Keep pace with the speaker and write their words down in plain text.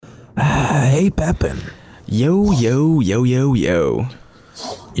Hey, Pepin. Yo, yo, yo, yo, yo.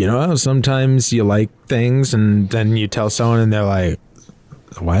 You know how sometimes you like things and then you tell someone and they're like,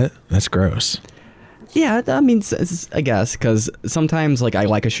 what? That's gross. Yeah, I mean, I guess, because sometimes, like, I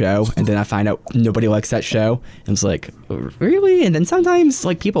like a show, and then I find out nobody likes that show, and it's like, really? And then sometimes,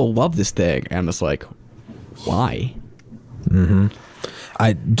 like, people love this thing, and I'm just like, why? Mm-hmm.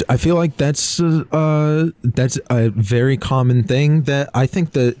 I feel like that's a very common thing that I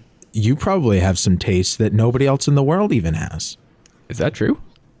think that you probably have some taste that nobody else in the world even has. Is that true?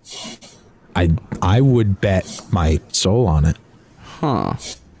 I would bet my soul on it. Huh.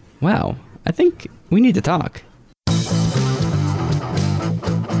 Wow. I think we need to talk.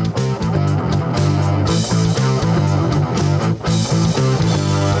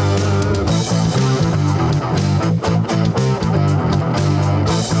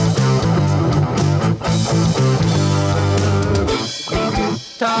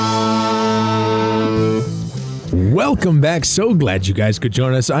 Welcome back. So glad you guys could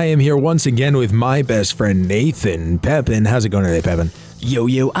join us. I am here once again with my best friend, Nathan Pepin. How's it going today, Pepin?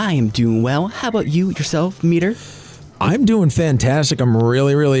 Yo, I am doing well. How about you, yourself, Meter? I'm doing fantastic. I'm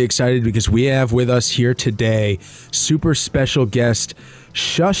really excited because we have with us here today super special guest,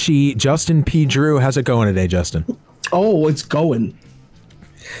 Shushy, Justin P. Drew. How's it going today, Justin? Oh, it's going.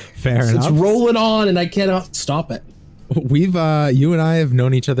 Fair enough. It's rolling on and I cannot stop it. We've you and I have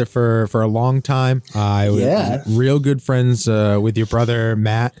known each other for a long time. Yeah. Real good friends with your brother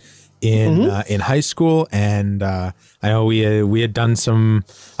Matt in high school, and I know we had done some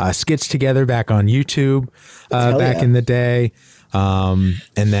skits together back on YouTube in the day. And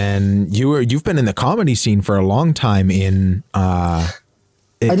then you've been in the comedy scene for a long time. I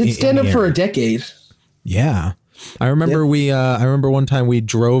did stand up for a decade. Yeah. I remember I remember one time we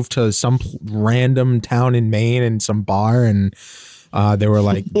drove to some random town in Maine and some bar, and they were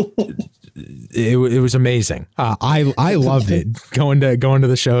like, it was amazing. I loved it going to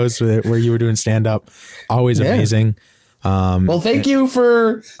the shows where you were doing stand up. Always amazing. Well, thank you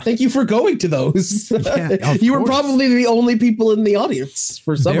for going to those. Yeah, you were probably the only people in the audience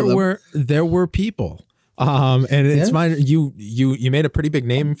for some of them. There were people. And it's mine. You made a pretty big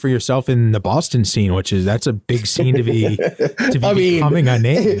name for yourself in the Boston scene, that's a big scene to be becoming a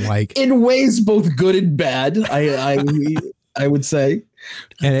name, like in ways both good and bad. I would say.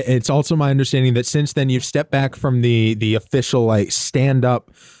 And it's also my understanding that since then you've stepped back from the official like stand up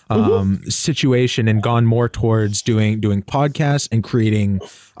situation and gone more towards doing podcasts and creating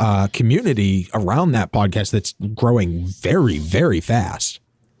community around that podcast that's growing very fast.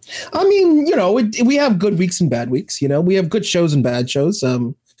 I mean, we have good weeks and bad weeks. We have good shows and bad shows.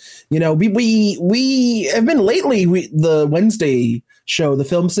 We have been lately the Wednesday show, the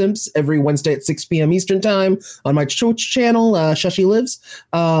Film Simps, every Wednesday at 6 p.m. Eastern time on my Twitch channel, Shushy Lives.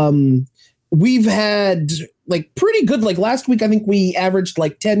 We've had like pretty good, like last week, I think we averaged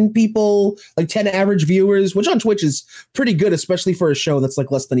like 10 people, like 10 average viewers, which on Twitch is pretty good, especially for a show that's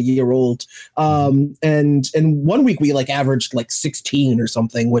like less than a year old. And 1 week we like averaged like 16 or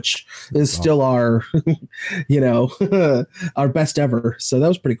something, which is still our, our best ever. So that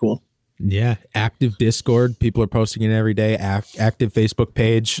was pretty cool. Yeah. Active Discord. People are posting it every day. Active Facebook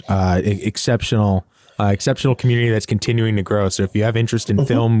page. Exceptional community that's continuing to grow. So if you have interest in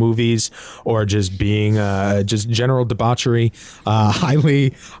film, movies, or just being just general debauchery,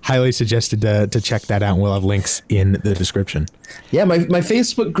 highly suggested to check that out. And we'll have links in the description. Yeah, my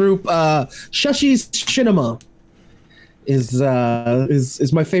Facebook group, Shushy's Cinema, is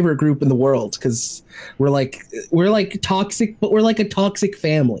my favorite group in the world because we're like toxic, but we're like a toxic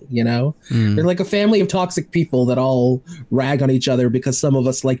family. We're like a family of toxic people that all rag on each other because some of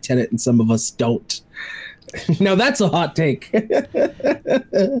us like Tenet and some of us don't. Now that's a hot take.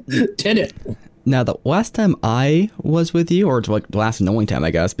 Tenet. Now, the last time I was with you, or like the last and only time,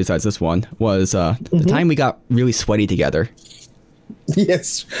 I guess, besides this one, was the time we got really sweaty together.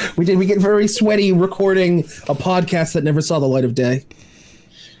 Yes, we did. We get very sweaty recording a podcast that never saw the light of day.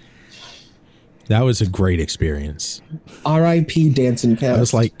 That was a great experience. R.I.P. Dancing Cast. It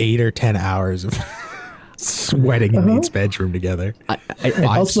was like 8 or 10 hours of sweating in Nate's bedroom together.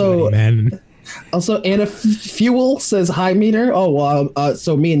 Also, Anna Fuel says hi, Meter.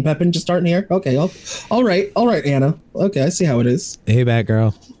 So me and Pepin just starting here. Okay, all right, Anna. Okay, I see how it is. Hey,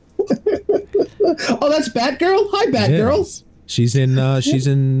 Batgirl. Oh, that's Batgirl. Hi, Batgirl. She's in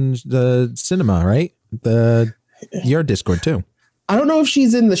the cinema, right? Your Discord too. I don't know if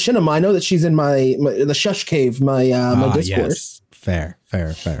she's in the cinema. I know that she's in the Shush Cave, my Discord. Yes. Fair.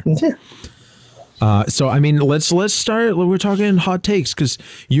 So I mean, let's start. We're talking hot takes because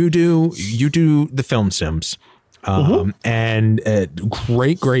you do the Film Simps. And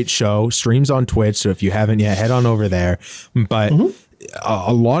great show, streams on Twitch. So if you haven't yet, head on over there. But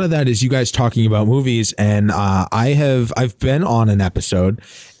a lot of that is you guys talking about movies, and I've been on an episode,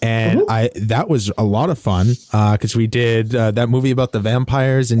 and that was a lot of fun because we did that movie about the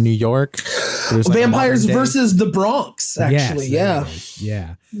vampires in New York. It was like Vampires versus the Bronx, actually. Yes,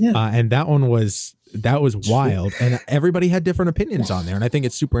 yeah. And that was wild, and everybody had different opinions on there, and I think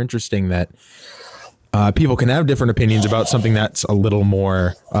it's super interesting that people can have different opinions about something that's a little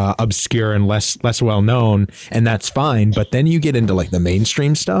more obscure and less well known, and that's fine. But then you get into like the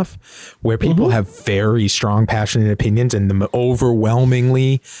mainstream stuff where people have very strong, passionate opinions and them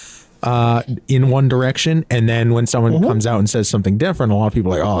overwhelmingly in one direction. And then when someone comes out and says something different, a lot of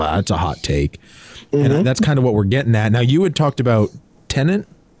people are like, oh, that's a hot take. And that's kind of what we're getting at. Now, you had talked about Tenet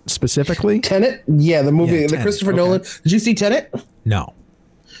specifically. Tenet? Yeah, the movie, the Christopher Nolan. Did you see Tenet? No.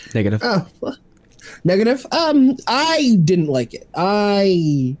 Negative. Negative. I didn't like it.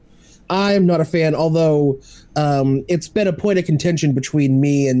 I'm not a fan, although it's been a point of contention between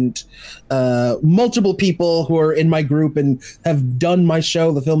me and multiple people who are in my group and have done my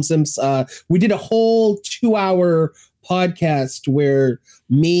show, the Film Simps. We did a whole 2-hour podcast where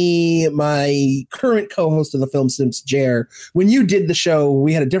me, my current co-host of the Film Simps, Jer, when you did the show,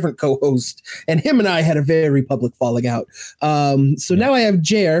 we had a different co-host, and him and I had a very public falling out. So now I have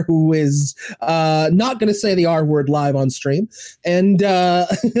Jer, who is not going to say the R word live on stream, and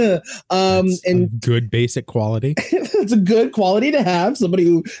good basic quality. It's a good quality to have, somebody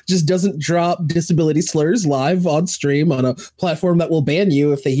who just doesn't drop disability slurs live on stream on a platform that will ban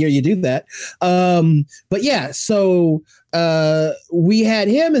you if they hear you do that. But yeah, so we had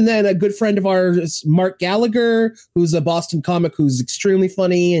him, and then a good friend of ours, Mark Gallagher, who's a Boston comic who's extremely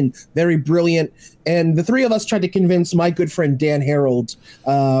funny and very brilliant. And the three of us tried to convince my good friend Dan Harold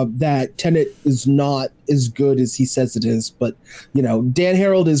that Tenet is not as good as he says it is. But, you know, Dan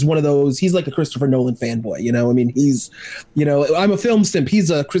Harold is one of those, he's like a Christopher Nolan fanboy, you know? I mean, he's, you know, I'm a film simp. He's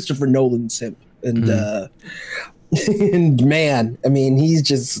a Christopher Nolan simp. And, and man, I mean, he's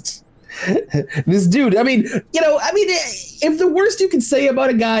just... this dude, I mean, if the worst you can say about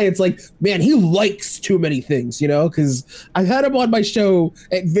a guy, it's like, man, he likes too many things, you know, because I've had him on my show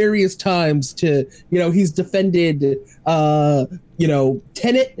at various times to, you know, he's defended,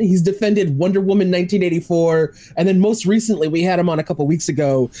 Tenet, he's defended Wonder Woman 1984, and then most recently we had him on a couple weeks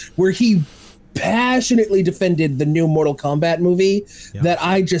ago where he passionately defended the new Mortal Kombat movie that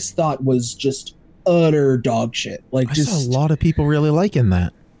I just thought was just utter dog shit. Like, I saw a lot of people really liking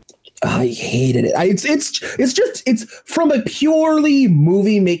that. I hated it. It's from a purely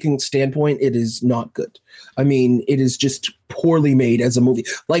movie making standpoint, it is not good. I mean, it is just poorly made as a movie.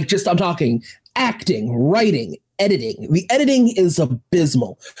 Like, just, I'm talking acting, writing, editing. The editing is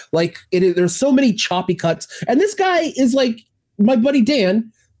abysmal. Like, there's so many choppy cuts. And this guy is like, my buddy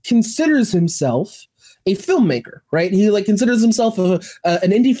Dan considers himself a filmmaker, right? He like considers himself an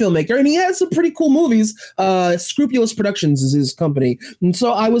indie filmmaker, and he has some pretty cool movies. Scrupulous Productions is his company. And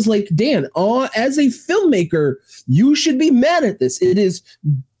so I was like, Dan, as a filmmaker, you should be mad at this. It is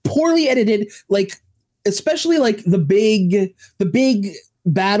poorly edited, like, especially like the big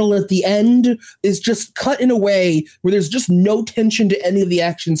battle at the end is just cut in a way where there's just no tension to any of the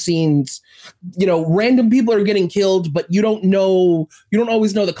action scenes. You know, random people are getting killed, but you don't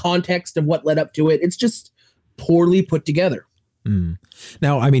always know the context of what led up to it. It's just poorly put together.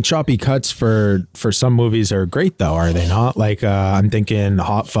 Now, I mean, choppy cuts for some movies are great, though, are they not? Like, I'm thinking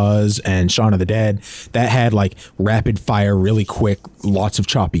Hot Fuzz and Shaun of the Dead, that had like rapid fire, really quick, lots of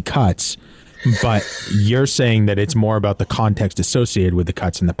choppy cuts. But you're saying that it's more about the context associated with the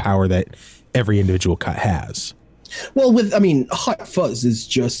cuts and the power that every individual cut has. Well, Hot Fuzz is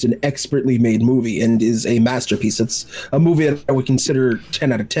just an expertly made movie and is a masterpiece. It's a movie that I would consider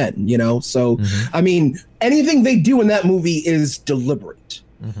 10 out of 10, you know? So, I mean, anything they do in that movie is deliberate.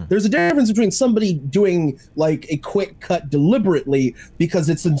 There's a difference between somebody doing like a quick cut deliberately because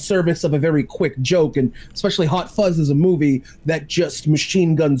it's in service of a very quick joke, and especially Hot Fuzz is a movie that just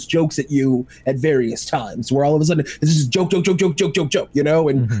machine guns jokes at you at various times, where all of a sudden it's just joke, you know?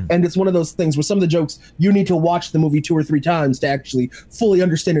 And it's one of those things where some of the jokes you need to watch the movie 2 or 3 times to actually fully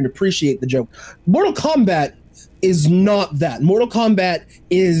understand and appreciate the joke. Mortal Kombat is not that. Mortal Kombat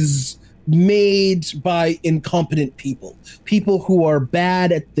is made by incompetent people who are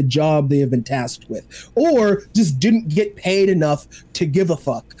bad at the job they have been tasked with, or just didn't get paid enough to give a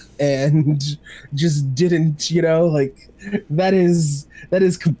fuck and just didn't, you know, like that is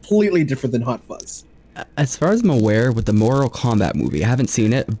completely different than Hot Fuzz. As far as I'm aware, with the Mortal Kombat movie, I haven't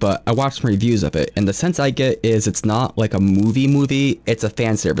seen it, but I watched some reviews of it, and the sense I get is it's not like a movie, it's a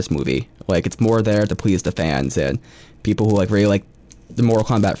fan service movie, Like, it's more there to please the fans, and people who like really like the Mortal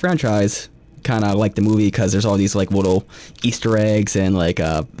Kombat franchise kind of like the movie because there's all these like little Easter eggs and like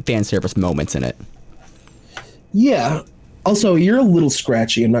fan service moments in it. Yeah. Also, you're a little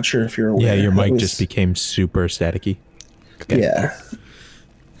scratchy. I'm not sure if you're aware. Yeah, your mic just became super staticky. Okay. Yeah.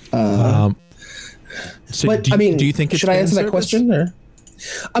 So But do, I mean, do you think it's should I answer that question? Or?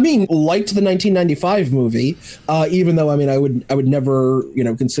 I mean, liked the 1995 movie, even though I mean I would never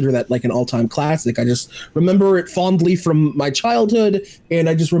consider that like an all-time classic. I just remember it fondly from my childhood, and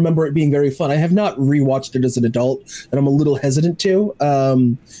I just remember it being very fun. I have not rewatched it as an adult, and I'm a little hesitant to.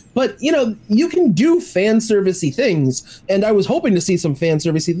 But you can do fan servicey things, and I was hoping to see some fan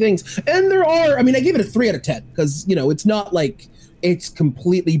servicey things, and there are. I mean, I gave it a 3 out of 10 because it's not like it's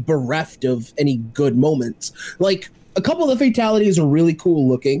completely bereft of any good moments. Like, a couple of the fatalities are really cool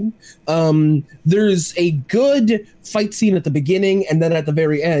looking. There's a good fight scene at the beginning and then at the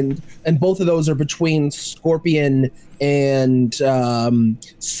very end, and both of those are between Scorpion and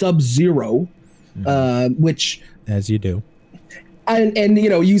Sub-Zero, which, as you do. And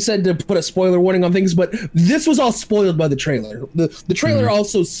you said to put a spoiler warning on things, but this was all spoiled by the trailer. The trailer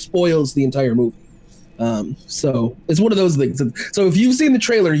also spoils the entire movie. So it's one of those things. So if you've seen the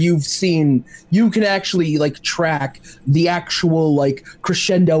trailer, you can actually like track the actual like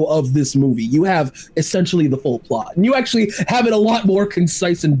crescendo of this movie. You have essentially the full plot, and you actually have it a lot more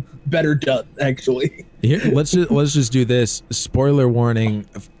concise and better done, actually. Here, let's just do this. Spoiler warning.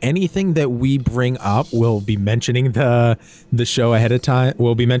 Anything that we bring up, we'll be mentioning the show ahead of time.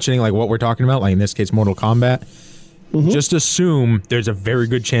 We'll be mentioning like what we're talking about, like in this case, Mortal Kombat. Just assume there's a very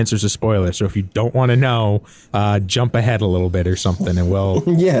good chance there's a spoiler. So if you don't want to know, jump ahead a little bit or something, and we'll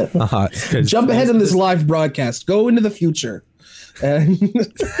jump ahead in this live broadcast. Go into the future. And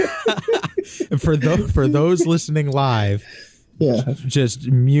for those listening live, just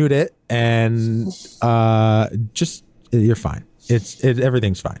mute it and just you're fine.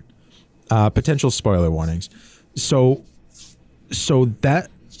 Everything's fine. Potential spoiler warnings. So the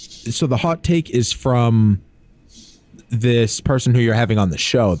hot take is from this person who you're having on the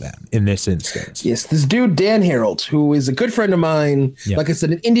show then, in this instance. Yes, this dude, Dan Harold, who is a good friend of mine. Yep. Like I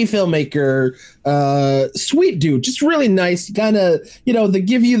said, an indie filmmaker, sweet dude, just really nice, kind of, the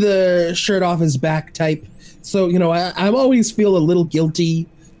give you the shirt off his back type. So, I always feel a little guilty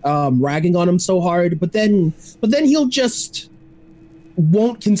ragging on him so hard, but then he'll just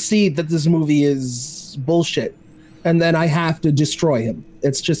won't concede that this movie is bullshit. And then I have to destroy him.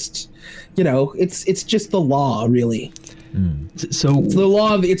 It's just, it's just the law, really. So it's the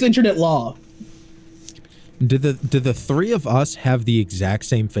law. It's internet law. Did the three of us have the exact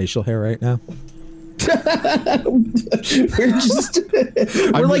same facial hair right now?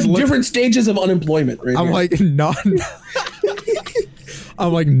 we're like different stages of unemployment right I'm here.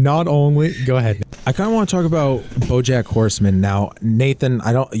 like not only go ahead. I kind of want to talk about BoJack Horseman now. Nathan,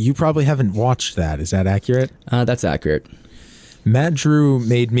 you probably haven't watched that. Is that accurate? That's accurate. Matt Drew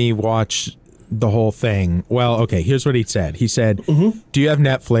made me watch the whole thing. Well, okay, here's what he said. He said, do you have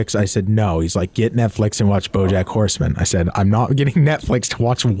Netflix? I said, no. He's like, get Netflix and watch BoJack Horseman. I said, I'm not getting Netflix to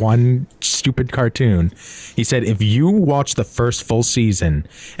watch one stupid cartoon. He said, if you watch the first full season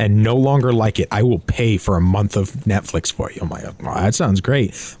and no longer like it, I will pay for a month of Netflix for you. I'm like, oh, that sounds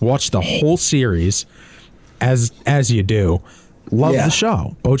great. Watch the whole series as you do. Love the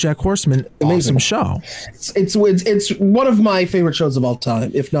show. BoJack Horseman, amazing show. It's one of my favorite shows of all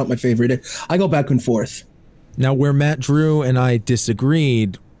time, if not my favorite. I go back and forth. Now, where Matt Drew and I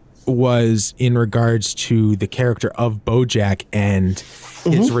disagreed was in regards to the character of BoJack and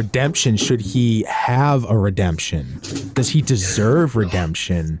his redemption. Should he have a redemption? Does he deserve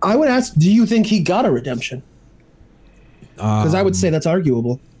redemption? I would ask, do you think he got a redemption? Because I would say that's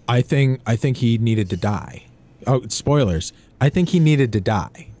arguable. I think he needed to die. Oh, spoilers. I think he needed to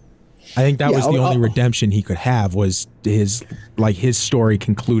die. I think that was the only redemption he could have, was his story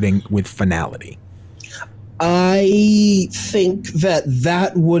concluding with finality. I think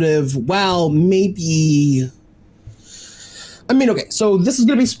that would have, maybe. I mean, okay, so this is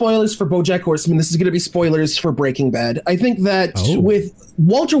going to be spoilers for BoJack Horseman. This is going to be spoilers for Breaking Bad. I think that with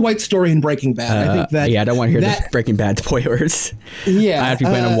Walter White's story in Breaking Bad, I think that... I don't want to hear the Breaking Bad spoilers. Yeah. I have to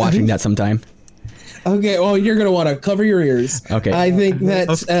plan on watching that sometime. Okay, well, you're going to want to cover your ears. Okay. I think that...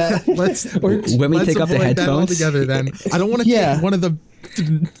 let's take up the headphones. Together, then. I don't want to take one of the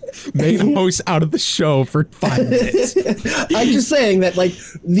main hosts out of the show for 5 minutes. I'm just saying that, like,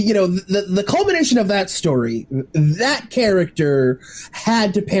 the culmination of that story, that character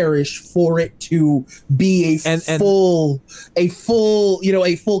had to perish for it to be a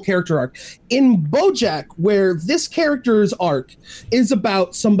full character arc. in BoJack, where this character's arc is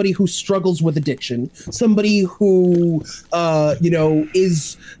about somebody who struggles with addiction, somebody who,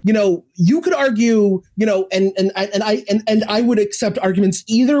 is, you could argue, and I would accept arguments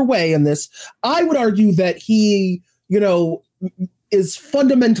either way in this. I would argue that he, is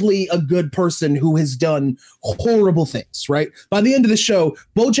fundamentally a good person who has done horrible things, right? By the end of the show,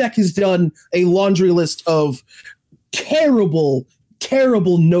 BoJack has done a laundry list of terrible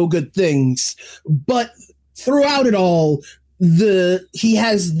no good things, but throughout it all, he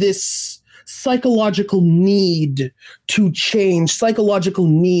has this psychological need to change, psychological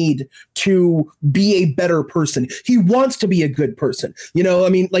need to be a better person. He wants to be a good person.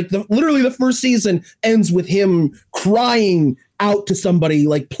 Literally the first season ends with him crying out to somebody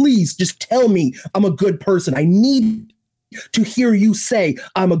like, please just tell me I'm a good person. I need to hear you say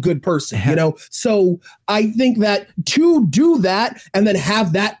I'm a good person, So I think that to do that and then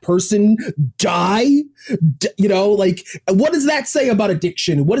have that person die, what does that say about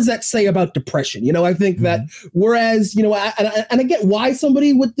addiction? What does that say about depression? I think that whereas, I get why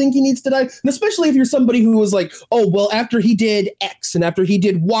somebody would think he needs to die. And especially if you're somebody who was like, oh, well, after he did X and after he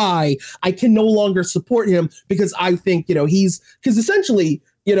did Y, I can no longer support him because I think, because essentially,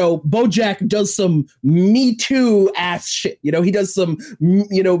 BoJack does some Me Too ass shit. He does some,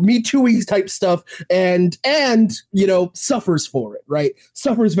 Me Too-y type stuff and suffers for it, right?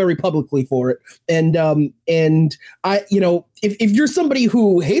 Suffers very publicly for it. And I, if you're somebody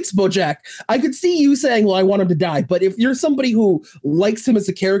who hates BoJack, I could see you saying, well, I want him to die. But if you're somebody who likes him as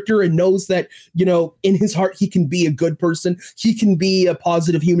a character and knows that, in his heart, he can be a good person, he can be a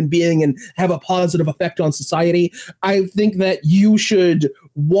positive human being and have a positive effect on society, I think that you should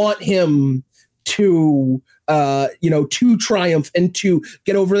want him to to triumph and to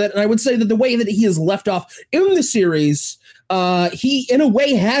get over that. And I would say that the way that he is left off in the series, he in a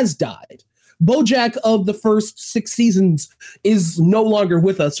way has died. BoJack of the first 6 seasons is no longer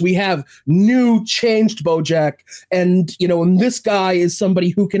with us. We have new, changed BoJack, and and this guy is somebody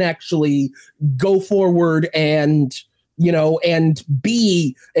who can actually go forward and and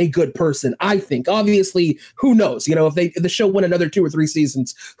be a good person. I think, obviously, who knows? If the show went another 2 or 3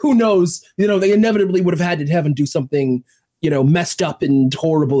 seasons, who knows? They inevitably would have had to have him do something, messed up and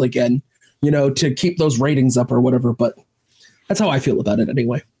horrible again, to keep those ratings up or whatever. But that's how I feel about it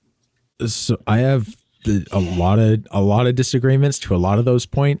anyway. So I have a lot of disagreements to a lot of those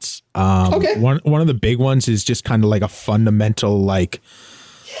points. Okay. One of the big ones is just kind of like a fundamental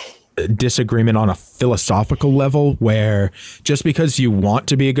disagreement on a philosophical level, where just because you want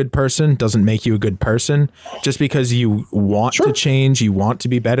to be a good person doesn't make you a good person. Just because you want to change, you want to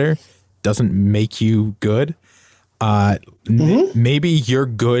be better, doesn't make you good. Maybe you're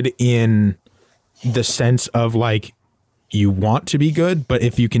good in the sense of you want to be good, but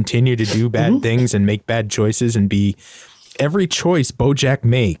if you continue to do bad things and make bad choices and every choice BoJack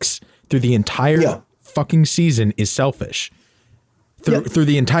makes through the entire fucking season is selfish. Through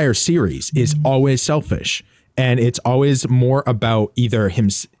the entire series is always selfish, and it's always more about either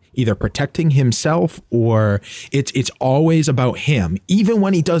protecting himself or it's always about him. Even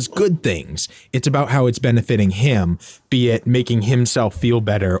when he does good things, it's about how it's benefiting him, be it making himself feel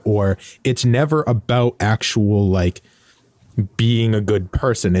better, or it's never about actual being a good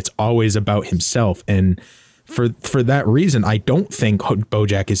person. It's always about himself. And for that reason, I don't think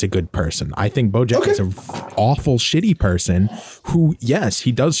BoJack is a good person. I think BoJack is an awful, shitty person who, yes,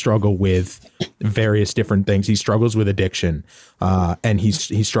 he does struggle with various different things. He struggles with addiction, and he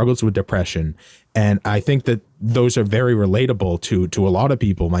struggles with depression. And I think that those are very relatable to a lot of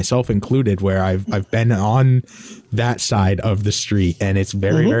people, myself included, where I've been on that side of the street, and it's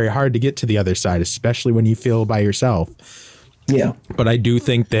very, very hard to get to the other side, especially when you feel by yourself. Yeah. But I do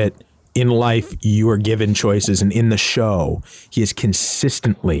think that in life, you are given choices, and in the show, he is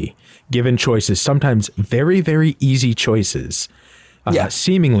consistently given choices, sometimes very, very easy choices,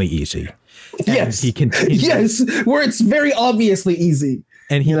 seemingly easy. And he continues, where it's very obviously easy.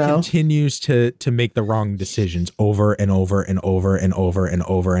 And he continues to make the wrong decisions over and over and over and over and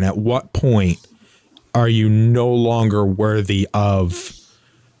over. And at what point are you no longer worthy of?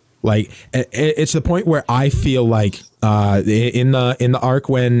 It's the point where I feel in the arc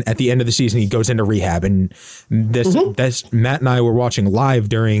when at the end of the season he goes into rehab, and this Matt and I were watching live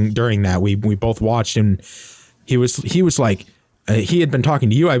during that. We both watched, and he was like, he had been talking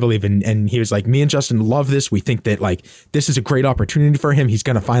to you, I believe, and he was like, me and Justin love this. We think that this is a great opportunity for him. He's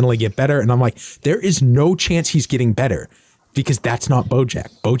gonna finally get better. And I'm like, there is no chance he's getting better. because that's not BoJack.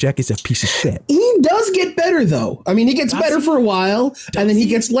 BoJack is a piece of shit. He does get better though. I mean, he gets better for a while, and then he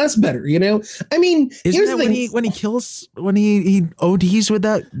gets less better. You know, I mean, here's the thing: when he ODs with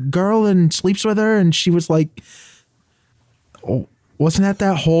that girl and sleeps with her, and she was like, "Oh, wasn't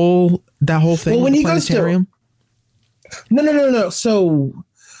that whole thing?" Well, when with he the goes planetarium? No. So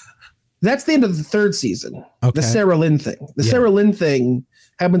that's the end of the third season. Okay. The Sarah Lynn thing. The Sarah Lynn thing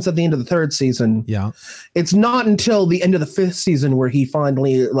happens at the end of the third season. Yeah. It's not until the end of the fifth season where he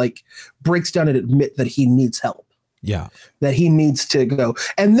finally like breaks down and admit that he needs help. Yeah. That he needs to go.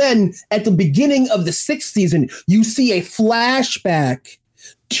 And then at the beginning of the sixth season, you see a flashback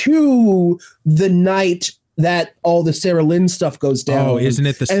to the night that all the Sarah Lynn stuff goes down. Oh, isn't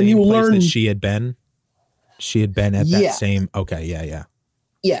it the same place that she had been? She had been at that same. Okay. Yeah.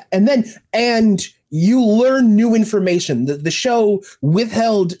 Yeah. And you learn new information. The show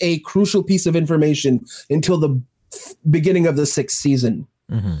withheld a crucial piece of information until the beginning of the sixth season.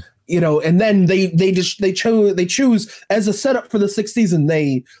 Mm-hmm. You know, and then they choose as a setup for the sixth season.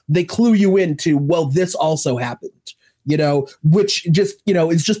 They clue you into, well, this also happened, you know, which just, you know,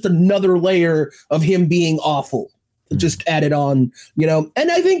 is just another layer of him being awful, just added on, you know.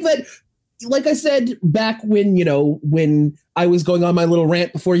 And I think that, like I said back when, you know, when I was going on my little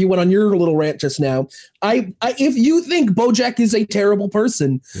rant before you went on your little rant just now, I if you think BoJack is a terrible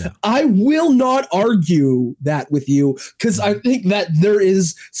person, I will not argue that with you, because I think that there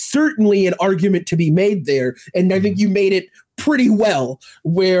is certainly an argument to be made there, and I think you made it pretty well.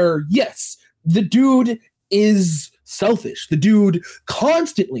 Where yes, the dude is selfish. The dude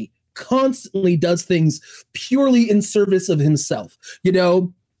constantly does things purely in service of himself, you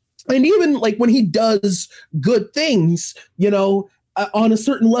know. And even like when he does good things, you know, on a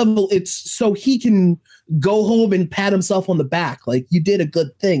certain level, it's so he can go home and pat himself on the back. Like, you did a good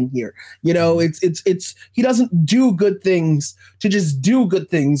thing here. You know, it's he doesn't do good things to just do good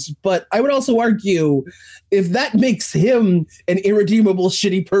things. But I would also argue, if that makes him an irredeemable,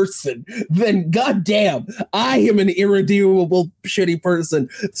 shitty person, then goddamn, I am an irredeemable, shitty person.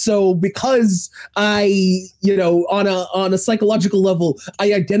 So because I, you know, on a psychological level,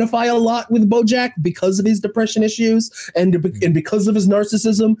 I identify a lot with BoJack because of his depression issues and because of his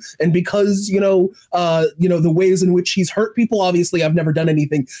narcissism and because, you know, the ways in which he's hurt people. Obviously, I've never done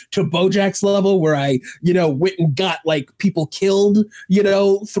anything to BoJack's level where I, you know, went and got like people killed, you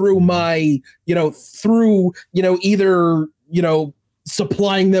know, through my, you know, either, you know,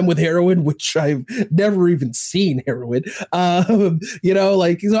 supplying them with heroin, which I've never even seen heroin. You know,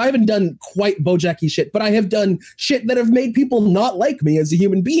 like, so I haven't done quite BoJacky shit, but I have done shit that have made people not like me as a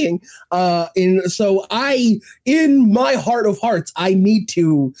human being. And so in my heart of hearts, I need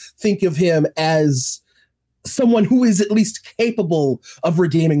to think of him as someone who is at least capable of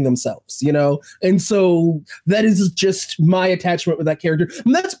redeeming themselves, you know? And so that is just my attachment with that character.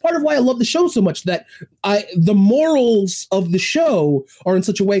 And that's part of why I love the show so much, that the morals of the show are in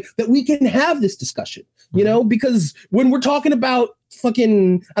such a way that we can have this discussion, you know? Because when we're talking about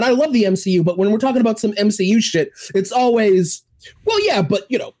fucking, and I love the MCU, but when we're talking about some MCU shit, it's always, well, yeah, but,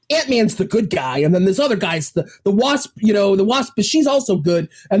 you know, Ant-Man's the good guy, and then this other guy's the Wasp, you know, the Wasp, but she's also good,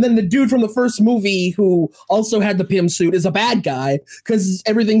 and then the dude from the first movie who also had the Pym suit is a bad guy, because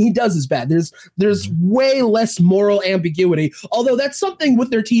everything he does is bad. There's way less moral ambiguity, although that's something with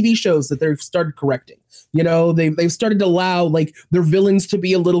their TV shows that they've started correcting. You know, they've started to allow like their villains to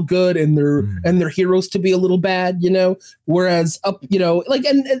be a little good and their heroes to be a little bad, you know, whereas up, you know, like,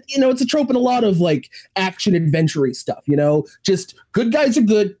 and you know, it's a trope in a lot of like action adventure-y stuff, you know, just good guys are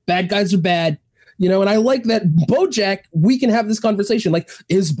good, bad guys are bad, you know. And I like that BoJack, we can have this conversation. Like,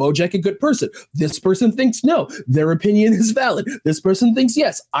 is BoJack a good person? This person thinks no, their opinion is valid. This person thinks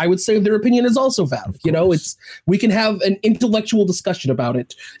yes, I would say their opinion is also valid. You know, we can have an intellectual discussion about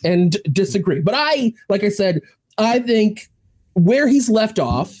it and disagree. But like I said, I think where he's left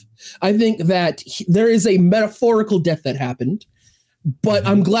off, I think that there is a metaphorical death that happened, but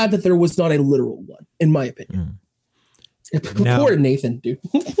I'm glad that there was not a literal one, in my opinion. Poor Nathan, dude.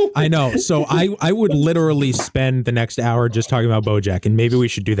 I know. So I would literally spend the next hour just talking about BoJack, and maybe we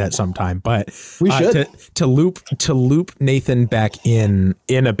should do that sometime. But we should to loop Nathan back in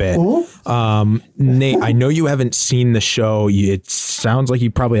a bit. Nate, I know you haven't seen the show. It sounds like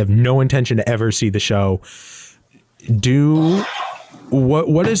you probably have no intention to ever see the show.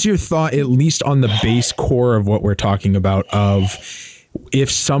 What is your thought, at least on the base core of what we're talking about, of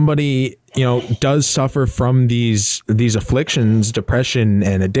if somebody, you know, does suffer from these afflictions, depression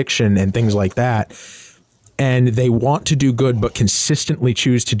and addiction and things like that, and they want to do good but consistently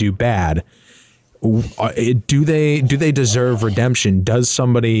choose to do bad, do they deserve redemption? Does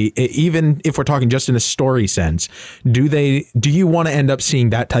somebody, even if we're talking just in a story sense, do you want to end up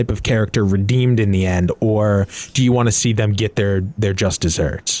seeing that type of character redeemed in the end, or do you want to see them get their just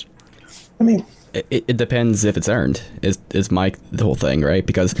desserts? I mean, it depends if it's earned, is the whole thing, right?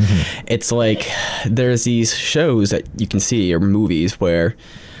 Because it's like there's these shows that you can see, or movies where,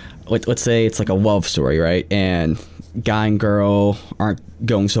 let's say it's like a love story, right? And guy and girl aren't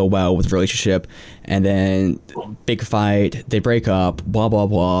going so well with the relationship, and then big fight, they break up, blah blah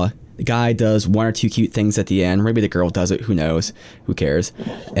blah. The guy does one or two cute things at the end, maybe the girl does it, who knows, who cares.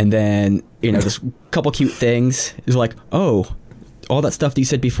 And then this couple cute things is like, oh, all that stuff that you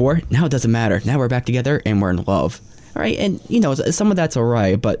said before, now it doesn't matter, now we're back together and we're in love. All right, and some of that's all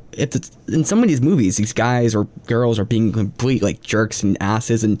right, but if it's in some of these movies, these guys or girls are being complete like jerks and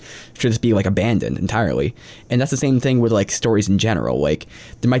asses and should just be like abandoned entirely. And that's the same thing with like stories in general. Like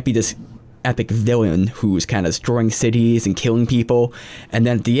there might be this epic villain who's kind of destroying cities and killing people, and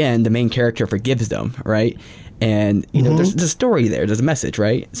then at the end the main character forgives them, right? And there's a story there, there's a message,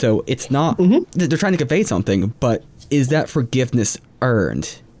 right? So it's not they're trying to convey something, but is that forgiveness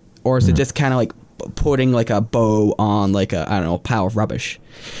earned, or is it just kind of like putting like a bow on like a, I don't know, pile of rubbish?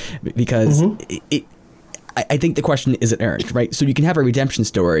 Because I think the question is it earned, right? So you can have a redemption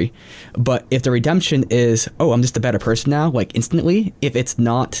story, but if the redemption is, oh, I'm just a better person now, like instantly, if it's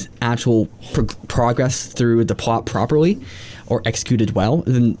not actual progress through the plot properly or executed well,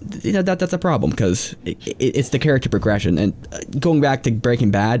 then that's a problem, because it's the character progression. And going back to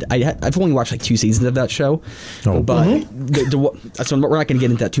Breaking Bad, I've only watched like 2 seasons of that show, but so we're not going to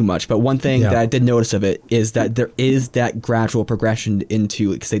get into that too much. But one thing that I did notice of it is that there is that gradual progression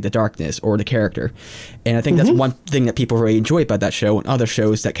into, say, the darkness or the character, and I think that's one thing that people really enjoy about that show and other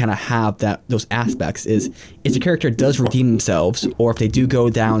shows that kind of have those aspects is if the character does redeem themselves, or if they do go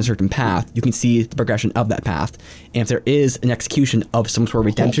down a certain path, you can see the progression of that path. And if there is an execution of some sort of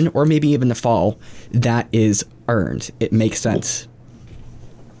redemption, or maybe even the fall, that is earned. It makes sense.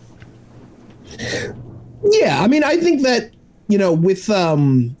 Yeah, I mean, I think that,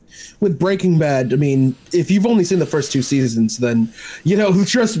 with Breaking Bad, I mean, if you've only seen the first 2 seasons, then,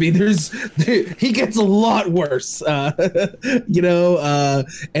 trust me, he gets a lot worse, and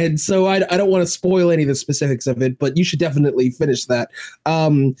so I don't want to spoil any of the specifics of it, but you should definitely finish that.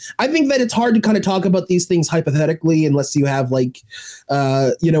 I think that it's hard to kind of talk about these things hypothetically unless you have like,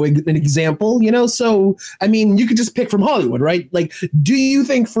 an example, so, I mean, you could just pick from Hollywood, right? Like, do you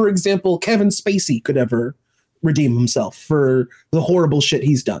think, for example, Kevin Spacey could ever redeem himself for the horrible shit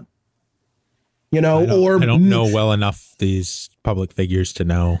he's done? I don't know well enough these public figures to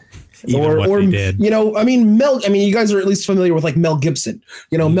know even what they did. You guys are at least familiar with like Mel Gibson.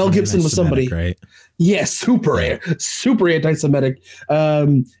 Mel Gibson was somebody, right? Yeah, super anti-Semitic.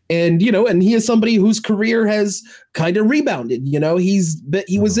 And he is somebody whose career has kind of rebounded.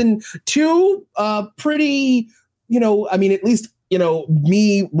 He was in 2 pretty, at least,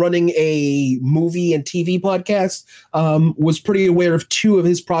 me running a movie and TV podcast, was pretty aware of 2 of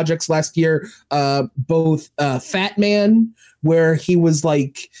his projects last year. Both Fat Man, where he was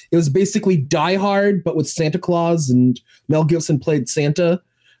like, it was basically Die Hard, but with Santa Claus, and Mel Gibson played Santa.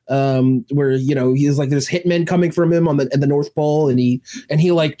 Where he's like, there's hitmen coming from him at the North Pole, and he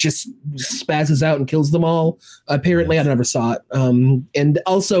like just spazzes out and kills them all. Apparently, I never saw it. And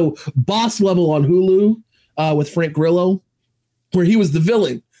also Boss Level on Hulu with Frank Grillo, where he was the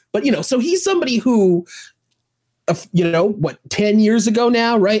villain. But, so he's somebody who, 10 years ago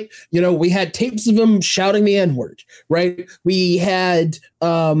now, right? We had tapes of him shouting the N-word, right? We had,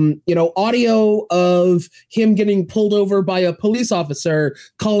 audio of him getting pulled over by a police officer,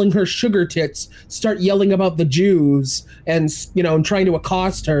 calling her sugar tits, start yelling about the Jews, and, and trying to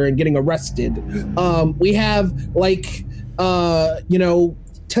accost her and getting arrested. We have, like,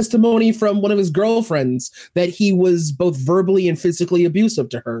 testimony from one of his girlfriends that he was both verbally and physically abusive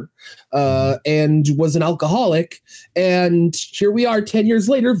to her, and was an alcoholic. And here we are 10 years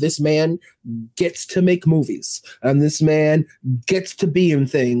later, this man gets to make movies, and this man gets to be in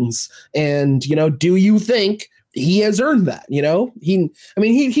things. And, do you think he has earned that?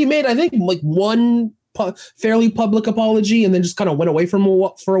 He made, I think, like one fairly public apology, and then just kind of went away for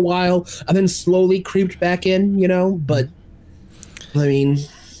a while, and then slowly creeped back in, but I mean,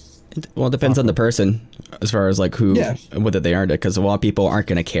 well, it depends on the person as far as like who, whether they earned it, because a lot of people aren't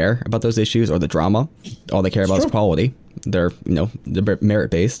going to care about those issues or the drama. All they care about is quality. They're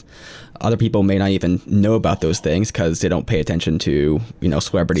merit based. Other people may not even know about those things because they don't pay attention to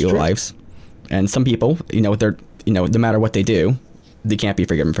celebrity lives. And some people, they're no matter what they do, they can't be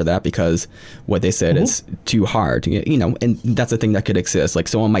forgiven for that because what they said is too hard, you know, and that's a thing that could exist. Like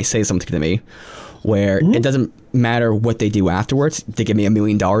someone might say something to me where it doesn't matter what they do afterwards. They give me $1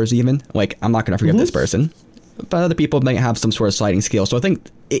 million even, like I'm not going to forgive this person, but other people might have some sort of sliding scale. So I think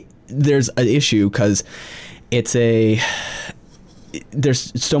there's an issue because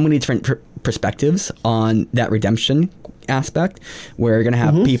there's so many different perspectives on that redemption aspect, where you're going to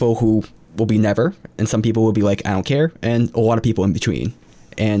have people who will be never, and some people will be like, I don't care, and a lot of people in between.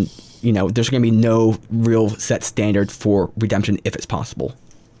 And, you know, there's going to be no real set standard for redemption if it's possible.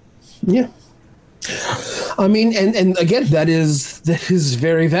 Yeah. I mean, and again, that is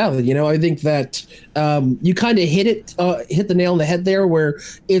very valid. You know, I think that you kind of hit the nail on the head there, where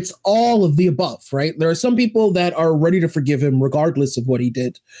it's all of the above, right? There are some people that are ready to forgive him regardless of what he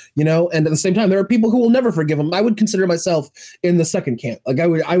did, you know, and at the same time, there are people who will never forgive him. I would consider myself in the second camp. Like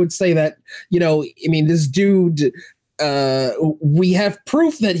I would say that, you know, I mean, this dude. We have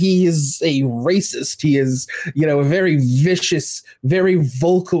proof that he is a racist. He is, you know, a very vicious, very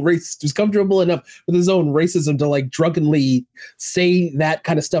vocal racist who's comfortable enough with his own racism to like drunkenly say that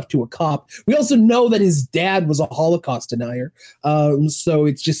kind of stuff to a cop. We also know that his dad was a Holocaust denier. So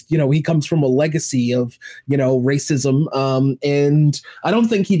it's just, you know, he comes from a legacy of, you know, racism. And I don't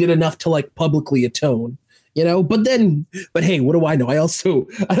think he did enough to like publicly atone. You know, but hey, what do I know? I also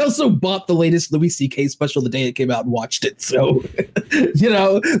bought the latest Louis C.K. special the day it came out and watched it. So, you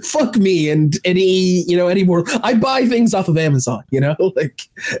know, fuck me and any more. I buy things off of Amazon, you know, like,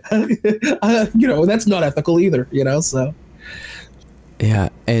 you know, that's not ethical either, you know, so. Yeah,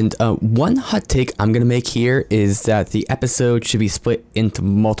 and one hot take I'm going to make here is that the episode should be split into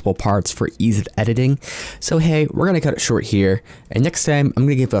multiple parts for ease of editing. So, hey, we're going to cut it short here. And next time, I'm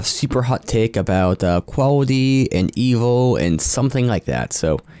going to give a super hot take about quality and evil and something like that.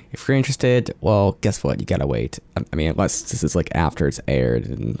 So, if you're interested, well, guess what? You got to wait. I mean, unless this is like after it's aired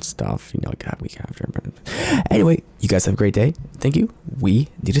and stuff, you know, like a week after. But anyway, you guys have a great day. Thank you. We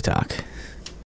need to talk.